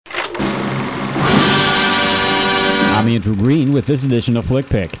I'm Andrew Green with this edition of Flick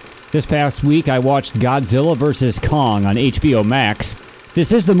Pick. This past week, I watched Godzilla vs. Kong on HBO Max.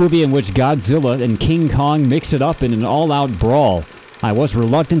 This is the movie in which Godzilla and King Kong mix it up in an all-out brawl. I was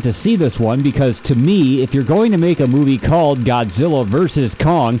reluctant to see this one because, to me, if you're going to make a movie called Godzilla vs.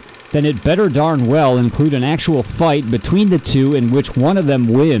 Kong, then it better darn well include an actual fight between the two in which one of them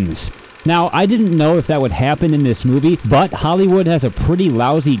wins. Now, I didn't know if that would happen in this movie, but Hollywood has a pretty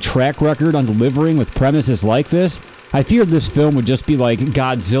lousy track record on delivering with premises like this. I feared this film would just be like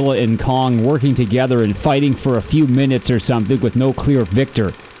Godzilla and Kong working together and fighting for a few minutes or something with no clear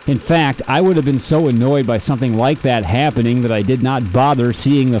victor. In fact, I would have been so annoyed by something like that happening that I did not bother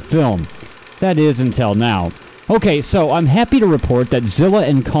seeing the film. That is, until now. Okay, so I'm happy to report that Zilla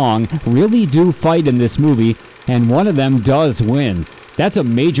and Kong really do fight in this movie, and one of them does win. That's a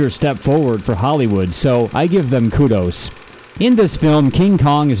major step forward for Hollywood, so I give them kudos. In this film, King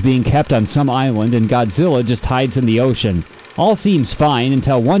Kong is being kept on some island and Godzilla just hides in the ocean. All seems fine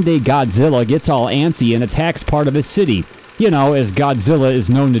until one day Godzilla gets all antsy and attacks part of his city. You know, as Godzilla is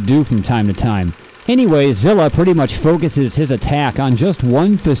known to do from time to time. Anyway, Zilla pretty much focuses his attack on just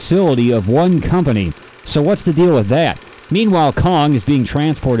one facility of one company. So what's the deal with that? Meanwhile, Kong is being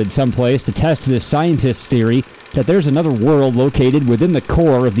transported someplace to test this scientist's theory that there's another world located within the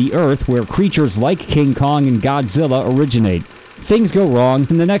core of the Earth where creatures like King Kong and Godzilla originate. Things go wrong,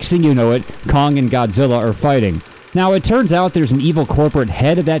 and the next thing you know it, Kong and Godzilla are fighting. Now, it turns out there's an evil corporate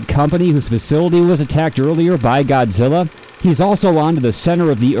head of that company whose facility was attacked earlier by Godzilla. He's also onto the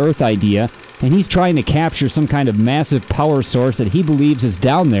center of the Earth idea, and he's trying to capture some kind of massive power source that he believes is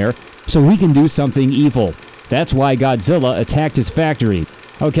down there so he can do something evil. That's why Godzilla attacked his factory.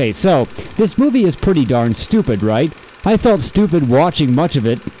 Okay, so, this movie is pretty darn stupid, right? I felt stupid watching much of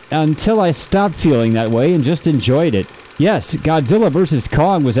it until I stopped feeling that way and just enjoyed it. Yes, Godzilla vs.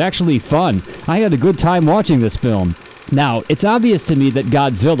 Kong was actually fun. I had a good time watching this film. Now, it's obvious to me that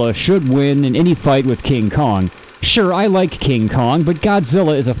Godzilla should win in any fight with King Kong. Sure, I like King Kong, but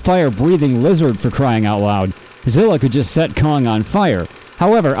Godzilla is a fire-breathing lizard for crying out loud. Zilla could just set Kong on fire.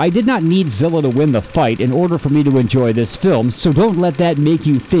 However, I did not need Zilla to win the fight in order for me to enjoy this film, so don't let that make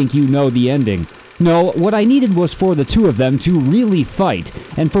you think you know the ending. No, what I needed was for the two of them to really fight,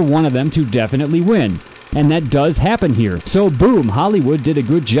 and for one of them to definitely win. And that does happen here. So boom, Hollywood did a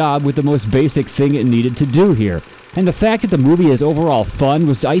good job with the most basic thing it needed to do here. And the fact that the movie is overall fun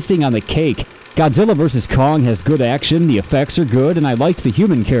was icing on the cake. Godzilla vs. Kong has good action, the effects are good, and I liked the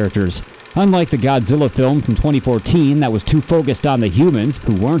human characters. Unlike the Godzilla film from 2014 that was too focused on the humans,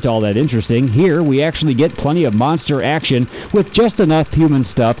 who weren't all that interesting, here we actually get plenty of monster action with just enough human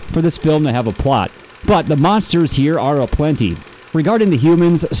stuff for this film to have a plot. But the monsters here are aplenty. Regarding the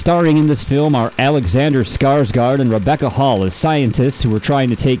humans, starring in this film are Alexander Skarsgård and Rebecca Hall as scientists who are trying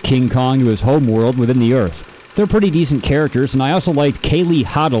to take King Kong to his homeworld within the Earth. They're pretty decent characters, and I also liked Kaylee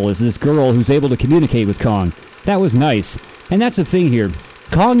Hoddle as this girl who's able to communicate with Kong. That was nice. And that's the thing here.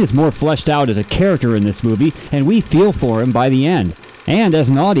 Kong is more fleshed out as a character in this movie, and we feel for him by the end. And as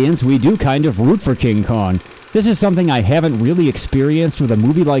an audience, we do kind of root for King Kong. This is something I haven't really experienced with a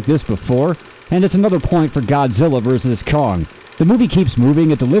movie like this before, and it's another point for Godzilla vs. Kong. The movie keeps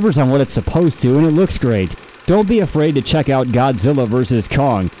moving, it delivers on what it's supposed to, and it looks great. Don't be afraid to check out Godzilla vs.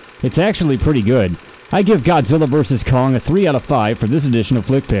 Kong. It's actually pretty good. I give Godzilla vs. Kong a 3 out of 5 for this edition of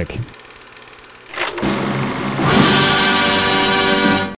Flick Pick.